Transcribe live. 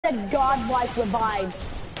said godlike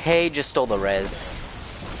revives. K just stole the res.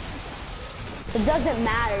 It doesn't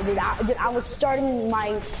matter, dude. I was starting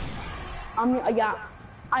my. Yeah.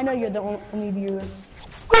 I know you're the only viewer.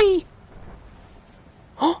 Whee!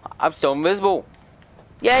 I'm still invisible.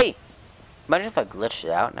 Yay! Imagine if I glitched it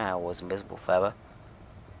out now I was invisible forever.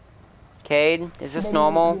 Cade, is this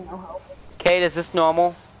normal? Cade, is this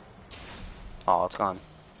normal? Oh, it's gone.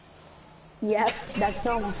 Yep, that's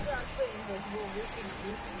normal.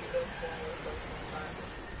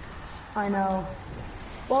 I know.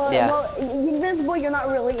 Well, yeah. Well, invisible, you're not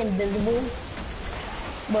really invisible.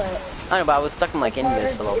 But... I know, but I was stuck in like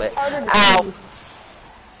invis for a little bit.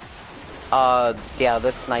 Ow! Yeah,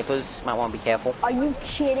 the snipers. Might want to be careful. Are you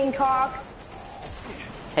kidding, Cox?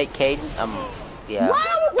 Hey, Cade, yeah.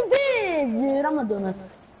 Wow, what's this, dude? I'm not doing this.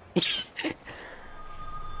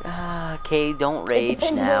 Cade, don't rage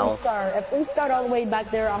now. Where we start. If we start all the way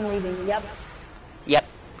back there, I'm leaving. Yep.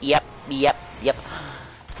 Yep.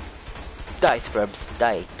 Die, scrubs.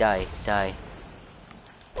 Die.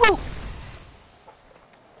 Woo!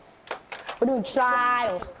 We're doing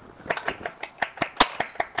trials.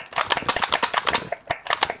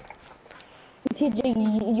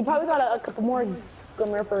 TJ, you probably got a couple more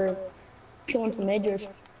glimmer for killing some majors.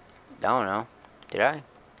 I don't know. Did I?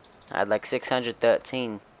 I had like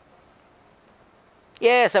 613.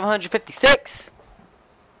 Yeah, 756!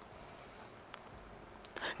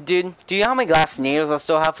 Dude, do you know how many glass needles I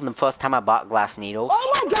still have from the first time I bought glass needles?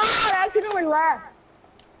 Oh my god, I accidentally laughed.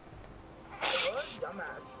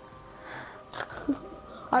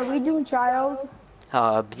 Are we doing trials?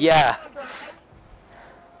 Yeah.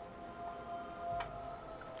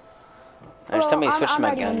 There's somebody switched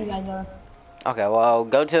my gun. Okay, well,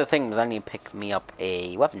 go to the things. I need to pick me up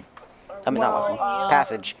a weapon. I mean, not weapon.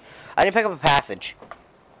 Passage. I need to pick up a passage.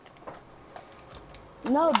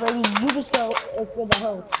 No, buddy, you just go for the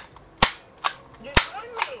hoe.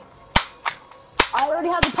 I already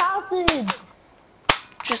have the passage.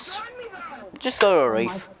 Just go to a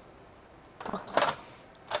reef.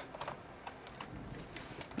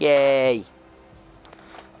 Yay.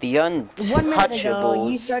 The untouchables. 1 minute ago,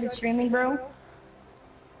 you started streaming, bro?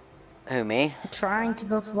 Who, me? Trying to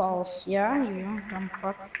go false. Yeah, you dumb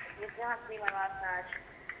fuck. This has to be my last match.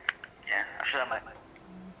 Yeah, I should have my...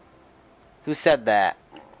 Who said that?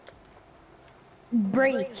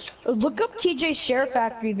 Brady, look up TJ's Share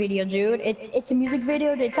Factory video, dude. It's a music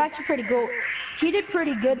video. It's actually pretty cool. He did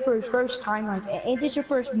pretty good for his first time. Like, ain't this your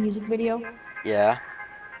first music video? Yeah.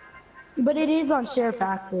 But it is on Share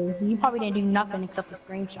Factory. You probably didn't do nothing except the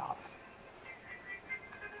screenshots.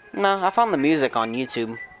 No, I found the music on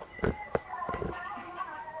YouTube.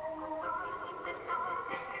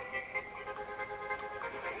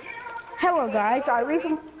 Hello, guys. I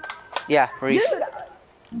recently... Yeah, Reef. Dude,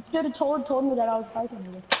 you should have told me that I was fighting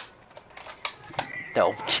you.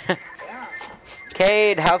 Don't.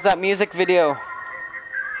 Cade, how's that music video?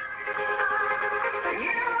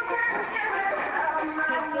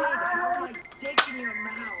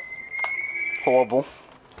 Horrible.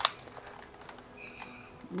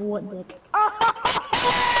 What dick?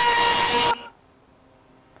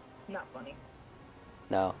 Not funny.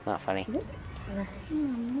 No, not funny.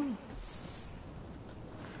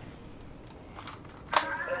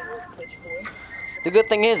 The good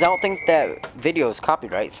thing is, I don't think that video is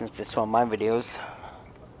copyright since it's one of my videos.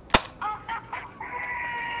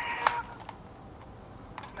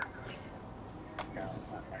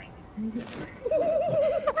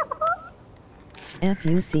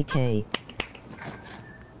 F-U-C-K.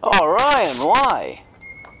 Oh, Ryan, why?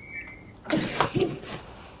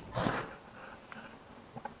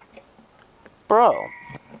 Bro.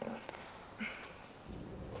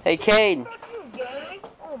 Hey, Cade.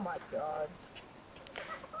 Oh my god.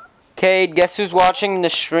 Cade, guess who's watching the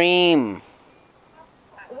stream?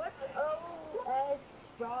 What's O-S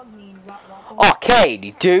frog mean? Oh, Cade,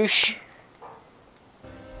 you douche.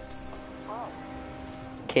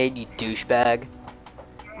 Cade, you douchebag.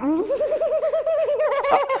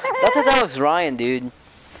 I thought that was Ryan, dude.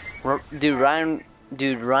 Ryan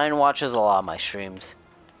watches a lot of my streams.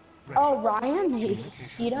 Oh, Ryan?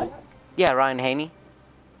 He does? Yeah, Ryan Haney.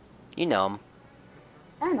 You know him.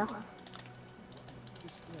 I know.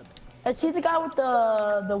 Is he the guy with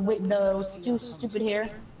the stupid hair?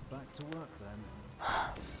 Back to work then.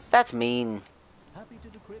 That's mean.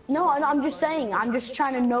 No, I'm just saying. I'm just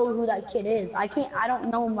trying to know who that kid is. I don't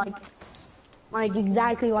know him like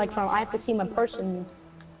exactly like from. I have to see him in person.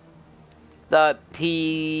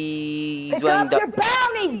 He's Pick wearing up your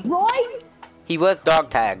bounties, boy. He wears dog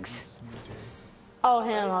tags. Oh,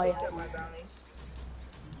 him. Oh, yeah.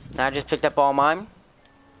 I just picked up all mine.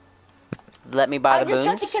 let me buy the I just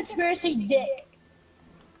got the boons? conspiracy dick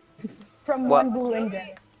from What? one blue engine.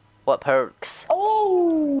 What perks?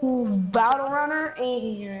 Oh, battle runner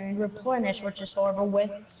and replenish, which is horrible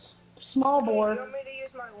with small bore. You want me to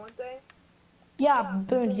use my one thing? Yeah,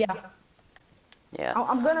 boons. Yeah, Yeah.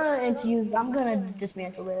 I'm gonna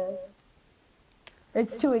dismantle this.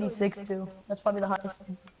 It's 286 too. That's probably the highest.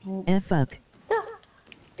 Fuck.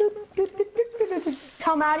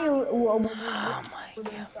 Tell Maddie. Oh my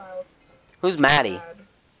god. Who's Maddie?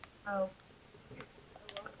 Oh.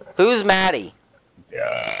 Who's Maddie?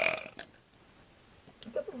 Get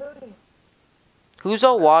the booties. Who's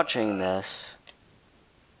all watching this?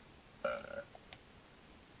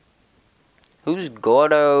 Who's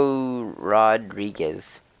Gordo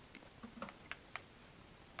Rodriguez?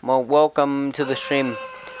 Well, welcome to the stream.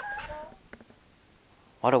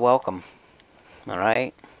 What a welcome.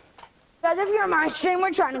 Alright. Guys, if you're on my stream,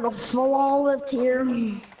 we're trying to go full all lift here.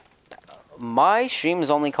 My stream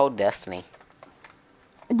is only called Destiny.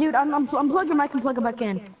 Dude, unplug your mic and plug it back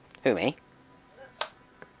in. Who, me?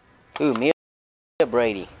 Who, me or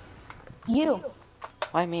Brady? You.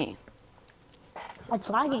 Why me? It's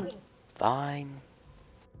lagging. Fine.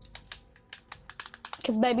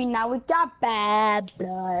 Cause baby, now we got bad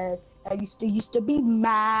blood. I used to be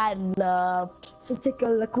mad love. So take a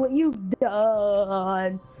look what you've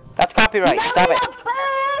done. That's copyright. Now Stop we it. got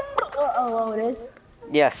bad- oh, it is.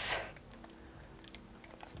 Yes.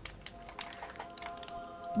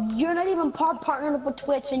 You're not even partnered up with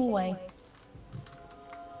Twitch anyway.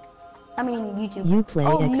 I mean YouTube. You play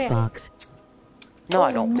Oh, man. Xbox. No,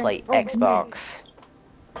 I Oh, don't man. play Oh, man. Xbox.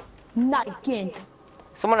 Not again.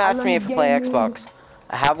 Someone asked me if I play gaming. Xbox.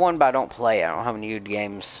 I have one, but I don't play it. I don't have any good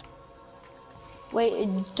games. Wait,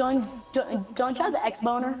 don't try the X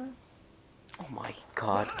boner. Oh my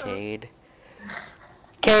god, Cade.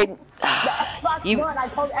 Cade, Xbox you. One, I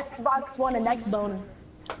called Xbox One an X boner.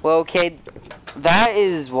 Well, Cade, that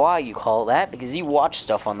is why you call it that, because you watch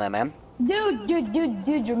stuff on that, man. Dude,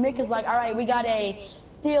 your mic is like, alright, we got a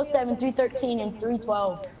 307, 313, and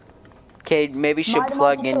 312. Cade, maybe you should Mighty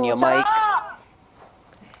plug in multi-tool. your Shut mic. up!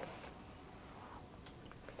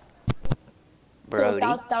 Brody.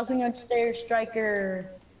 1,000-yard stare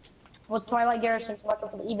striker. With Twilight Garrison, what's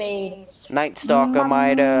up with evade? Night Stalker,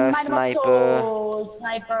 Mida, Mighty Sniper, multi-tool,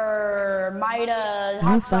 Sniper, Mida, You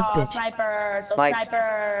Hot fuck Sauce, bitch. Sniper, so Mike.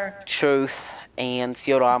 Sniper, Truth, and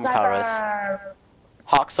Sealed Arm Colors. Sniper.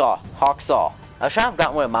 Hawksaw. I should have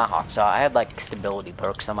gotten rid of my Hawksaw. I had like stability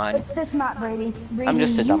perks on mine. It's this map, Brady. I'm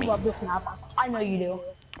just a you dummy. love this map. I know you do.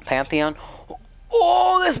 Pantheon.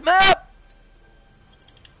 Oh, this map!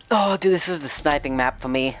 Oh, dude, this is the sniping map for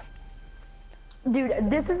me. Dude,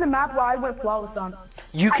 this is a map where I went flawless on.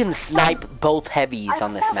 You can snipe both heavies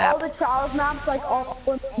on this I have all map. the Charles maps, like, all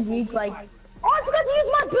in week, like... Oh, I forgot to use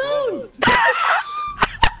my boons!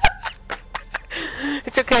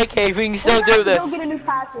 It's okay, Cave. We can still do Go this. get a new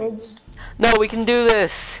passage. No, we can do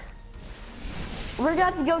this. We're gonna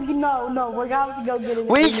have to go get... No, we're gonna have to go get a new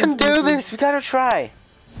We can do passage. this. We gotta try.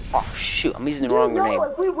 Oh, shoot. I'm using the wrong Dude, grenade. no,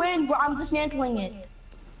 if we win, I'm dismantling it.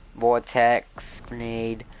 Vortex,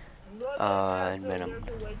 grenade, Venom.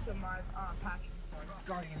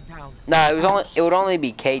 Guardian down. No, it would only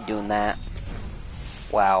be Cade doing that.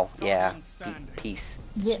 Wow, yeah. Peace.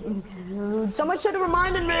 Yeah, someone should have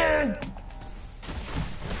reminded me!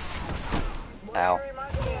 Ow.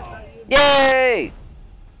 Yay!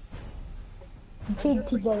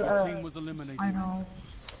 TJ, Team was eliminated. I know.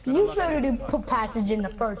 You should have put passage in the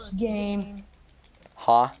first game.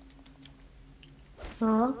 Huh?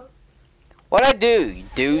 Huh? What'd I do, you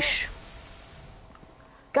douche?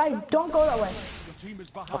 Guys, don't go that way. Your team is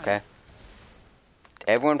behind. Okay.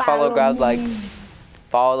 Everyone follow God like me.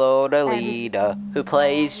 follow the leader who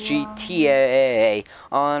plays GTA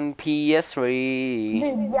on PS3.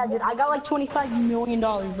 Dude, yeah, dude, I got like $25 million,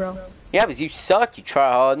 bro. Yeah, because you suck, you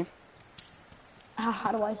try hard.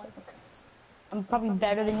 How do I suck? I'm probably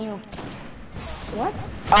better than you. What?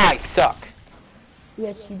 I suck.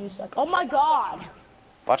 Yes, you do suck. Oh my god!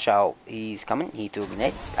 Watch out, he's coming. He threw a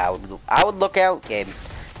grenade. I would look out, Gabe.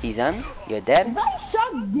 He's in. You're dead. You guys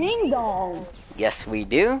suck ding dongs! Yes, we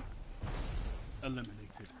do. Eliminated.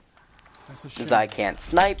 That's a shame. Because I can't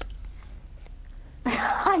snipe.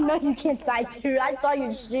 I know you can't side dude. I saw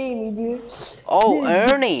your stream, dude. Oh,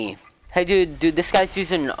 Dude. Ernie. Hey, dude, this guy's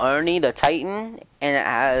using Ernie the Titan, and it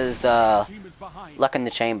has Team is behind. luck in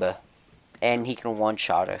the chamber, and he can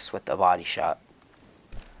one-shot us with a body shot.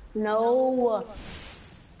 No.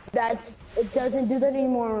 It doesn't do that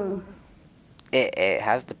anymore. It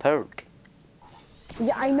has the perk.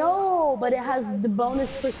 Yeah, I know, but it has the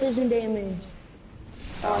bonus precision damage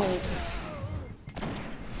on it.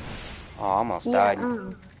 Oh, I almost Yeah. died.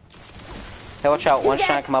 Hey, watch out. One's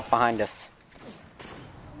trying to come up behind us.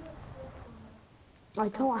 I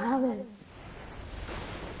don't have it.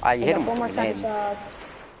 I I hit got him 4 with more a second grenade. shots.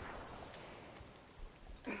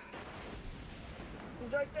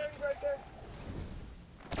 He's right there, he's right there.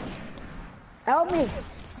 Help me.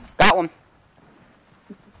 Got one.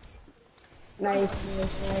 Nice.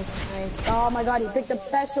 Oh my god, he picked up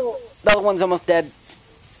special. The other one's almost dead.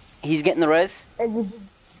 He's getting the res. Is it...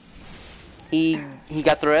 He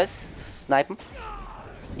got the res. Snipe him.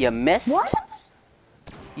 You missed. What?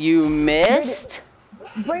 You missed.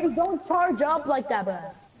 Brady, don't charge up like that, bro.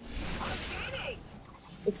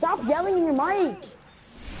 Stop yelling in your mic. I'll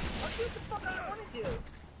do what the fuck I want to do.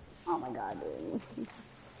 Oh my god, dude.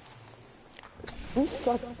 You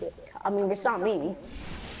suck dick. I mean, it's not me.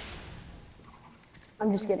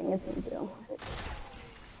 I'm just kidding, it's me too.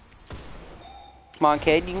 Come on,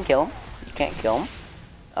 kid. You can kill him. You can't kill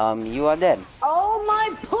him. You are dead. Oh my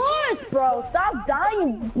puss, bro! Stop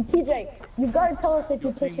dying, TJ. You gotta tell us if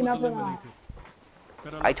you're pushing up or not.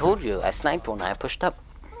 I told you. I sniped one. I pushed up.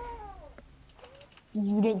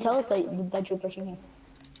 You didn't tell us that you were pushing him.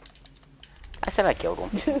 I said I killed one.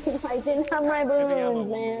 I didn't have my balloons,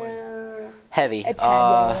 man. Heavy. It's heavy,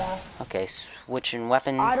 yeah. Okay, switching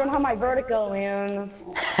weapons. I don't have my vertical, man.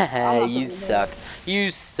 You suck.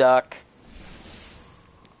 You suck.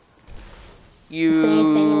 You Same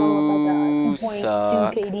one with like a 2.2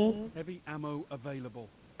 suck. KD Heavy ammo available.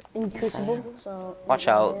 in Crucible, so. Watch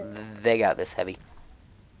out. They got this heavy.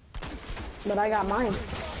 But I got mine.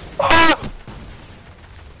 Ah!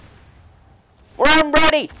 Run,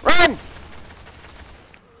 Brody! Run!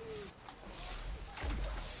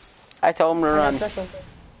 I told him to I got run. special.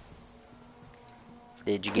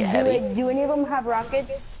 Did you get heavy? Do any of them have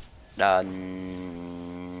rockets?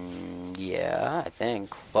 Yeah, I think.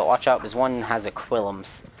 But watch out, this one has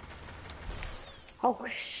aquilums. Oh,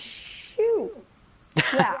 shoot.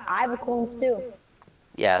 Yeah, I have a clones too.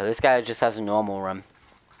 Yeah, this guy just has a normal run.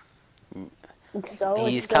 So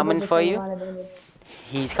He's it still coming does the for same you? amount of damage.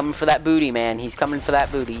 He's coming for that booty, man. He's coming for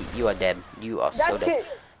that booty. You are dead. You are That so dead. shit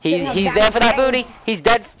He's shouldn't have dead for that gotten booty. He's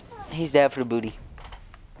dead. He's dead for the booty.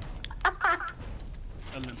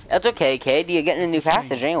 That's okay, kid. You're getting a new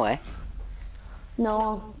passage anyway.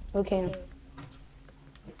 No, okay.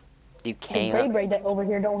 You Hey, can't. Bray over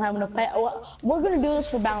here don't have enough pet. We're gonna do this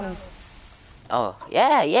for bounties. Oh,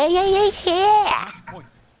 yeah. Point.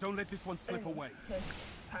 Don't let this one slip away.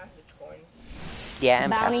 Passage coins. Yeah,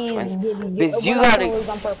 and passage Bounties twins. give you. Because you we're not gotta, gonna lose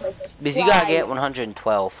on purpose. because you gotta Try. get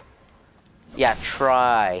 112. Yeah,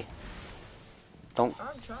 try. I'm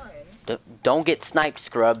trying. Don't get sniped,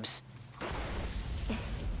 scrubs.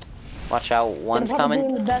 Watch out, one's They're probably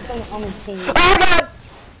coming. doing the best on the team. Oh god!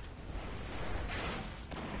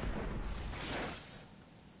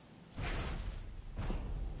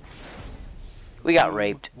 We got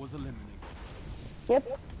raped. Was eliminated.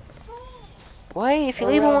 Yep. Wait, if you Oh,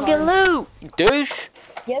 leave, we yeah, won't get loot. You douche.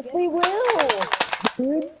 Yes, we will.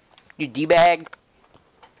 Dude. You d-bag.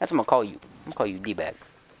 That's what I'm gonna call you. I'm gonna call you d-bag.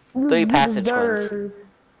 3 passage coins.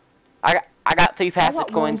 I got 3 passage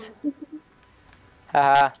coins.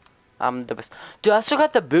 Haha. I'm the best. Dude, I still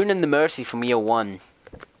got the boon and the mercy from year 1.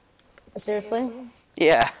 Seriously?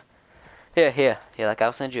 Yeah. Here. Like,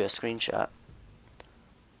 I'll send you a screenshot.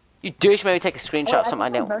 You douche made me take a screenshot of something I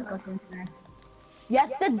don't. Yes,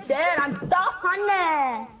 it did. I'm so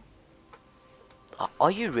hungry.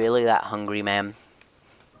 Are you really that hungry, man?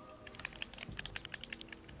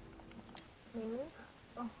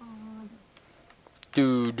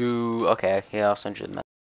 Okay, yeah, I'll send you the message.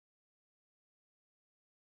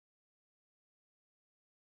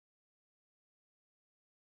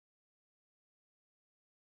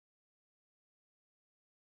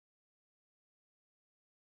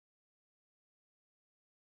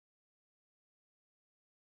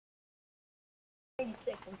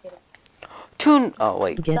 Tune. Oh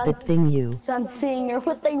wait. Get the thing you. Sun Singer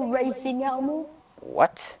with a racing helmet.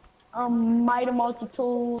 What? Mighty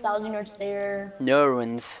multi-tool, 1,000 yards there. No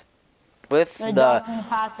ruins. With The the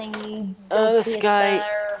passing leads. this guy.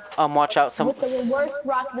 Watch out, some. With the worst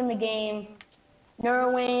rocket in the game.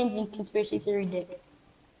 Neurowinds and conspiracy theory dick.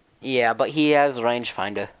 Yeah, but he has a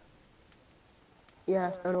rangefinder.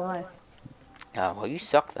 Yeah, so do I. Oh well, you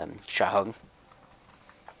suck then, Shahog.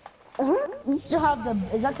 You still have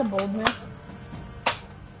the. Is that the boldness?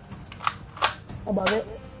 Above it?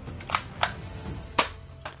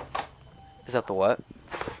 Is that the what?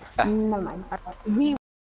 Never mind. We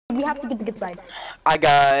have to get the good side. I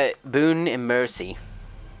got boon and mercy.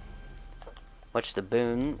 Which the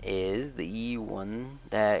boon is the one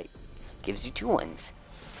that gives you 2 wins.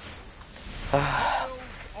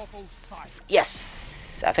 Of Double sight.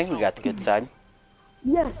 Yes! I think we got the good side.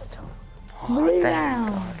 Yes. Oh, 3 thank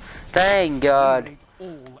rounds. God. Thank God.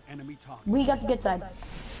 Eliminate all enemy targets. We got the good side.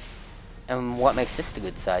 And what makes this the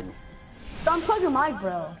good side? Don't plug your mic,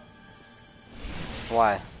 bro.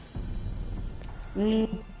 Why?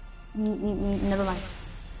 Never mind.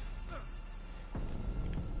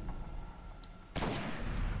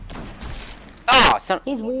 Oh, son.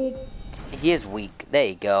 He's weak. He is weak. There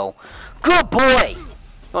you go. Good boy! You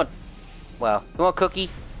want, well, you want a cookie?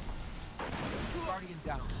 Guardian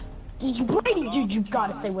down. Brady, dude, you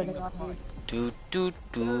gotta say where they got me. Do, do,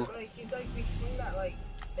 do. Like, he's like between that, like,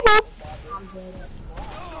 Guardian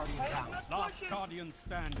down. Last guardian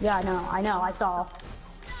stand. Yeah, I know, I saw.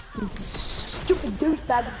 He's a stupid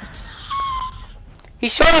douchebag. He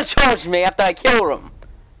should have charged me after I killed him.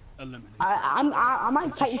 Eliminate. I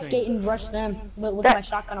might Titan skate and rush them with That- my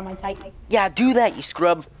shotgun on my Titan. Yeah, do that, you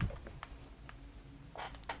scrub.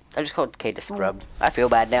 I just called Kate a scrub. I feel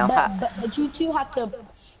bad now. But you two have to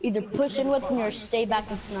either push in with me or stay back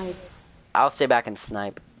and snipe. I'll stay back and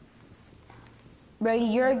snipe. Brady,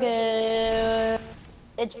 you're good.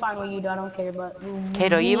 It's fine what you do, I don't care, but...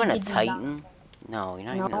 Kate, are you even we a need to do that. Titan? No, you're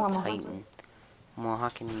not No, even I'm a not. Titan. Well, how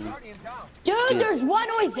can you... Guardian down. Dude, there's one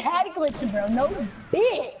always head glitching, bro. No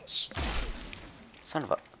bitch. Son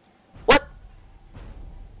of a... What?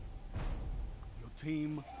 Your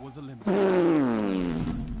team was eliminated.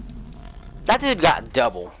 That dude got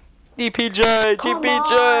double. DPJ! Come on,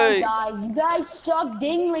 DPJ! guys. You guys suck.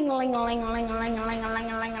 Ding, ling, ling, ling, ling, ling, ling, ling, ling, ling,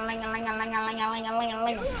 ling, ling, ling,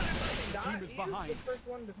 ling. Team is behind. first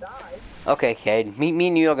one to die. Okay, Cade. Me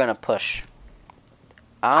and you are gonna push.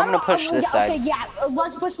 I'm gonna push this Okay, side. yeah.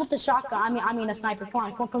 Let's push with the shotgun. I mean a sniper.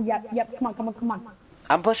 Come on. Yep. Come on.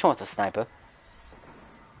 I'm pushing with the sniper.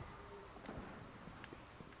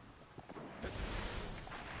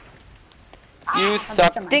 You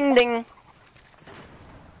suck. Ding ding.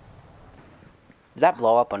 Did that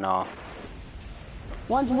blow up or no?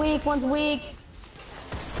 One's weak. Oh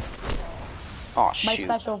My shoot.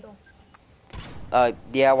 special.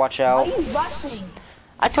 Yeah, watch Why are out. you rushing?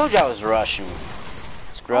 I told you I was rushing.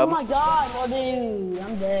 Oh Scrub. my god, well dude,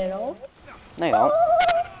 I'm dead, oh. No, you don't.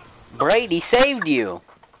 Brady saved you.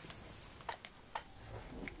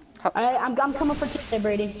 I'm coming for today,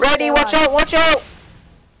 Brady. Brady, Stay watch alive. out, watch out!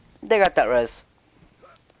 They got that res.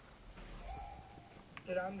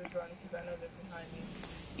 Dude, I'm just running because I know they're behind me.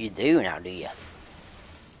 You do now, do you?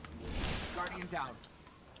 Guardian down.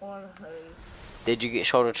 On hose. Did you get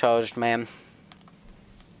shoulder charged, ma'am?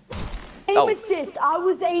 Aim Oh. assist. I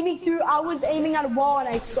was aiming at a wall and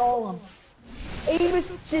I saw him. Aim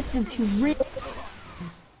assist is real.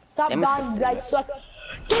 Stop Aim dying, assist you guys suck.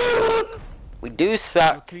 We do Your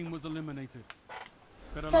suck. team was eliminated.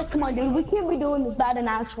 Better Guys, luck come on, dude. We can't be doing this bad in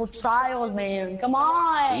actual trials, man. Come We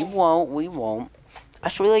on. won't. I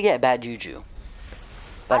should really get bad juju.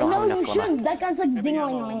 But I I don't have know enough you for my- shouldn't. That guy's like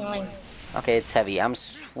ding-a-ling-a-ling-a-ling. Okay, it's heavy. I'm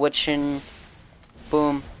switching.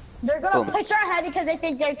 Boom. They're gonna Boom. push our head because they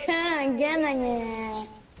think they're cool.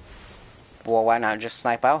 Well, why not just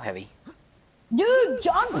snipe out heavy? Dude,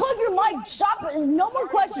 unplug your mic. Stop it. No more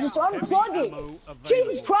questions. Just unplug it.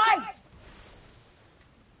 Jesus Christ.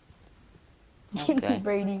 Give me Okay.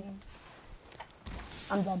 Brady.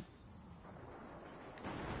 I'm dead.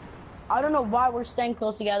 I don't know why we're staying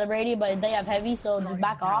close together, Brady, but they have heavy, so just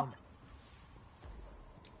back off.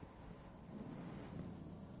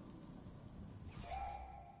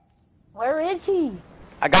 Where is he?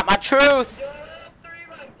 I got my truth. Yo, 3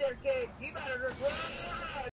 right there, kid. You better just run.